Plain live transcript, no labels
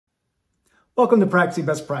Welcome to Praxie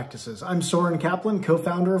Best Practices. I'm Soren Kaplan,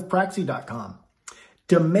 co-founder of Praxie.com.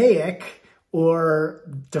 DMAIC, or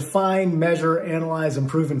Define, Measure, Analyze,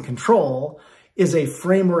 Improve, and Control, is a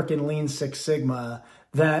framework in Lean Six Sigma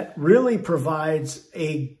that really provides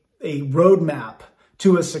a roadmap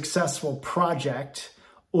to a successful project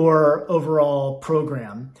or overall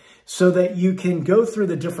program so that you can go through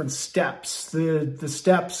the different steps. The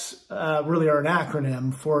steps really are an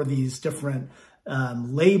acronym for these different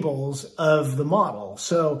labels of the model.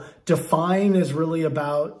 So define is really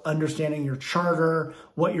about understanding your charter,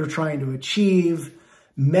 what you're trying to achieve.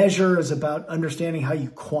 Measure is about understanding how you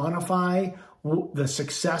quantify the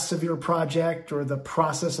success of your project or the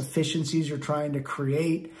process efficiencies you're trying to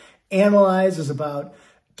create. Analyze is about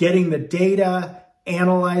getting the data,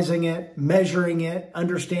 analyzing it, measuring it,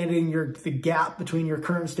 understanding the gap between your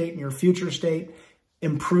current state and your future state.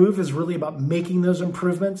 Improve is really about making those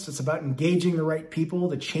improvements. It's about engaging the right people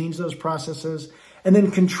to change those processes. And then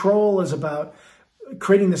control is about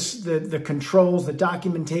creating the controls, the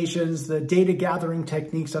documentations, the data gathering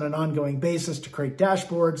techniques on an ongoing basis to create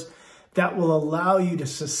dashboards that will allow you to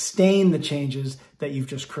sustain the changes that you've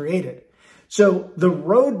just created. So the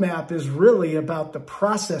roadmap is really about the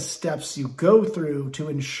process steps you go through to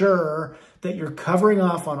ensure that you're covering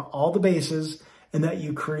off on all the bases and that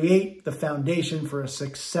you create the foundation for a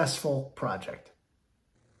successful project.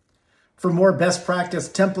 For more best practice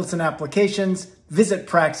templates and applications, visit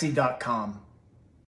Praxie.com.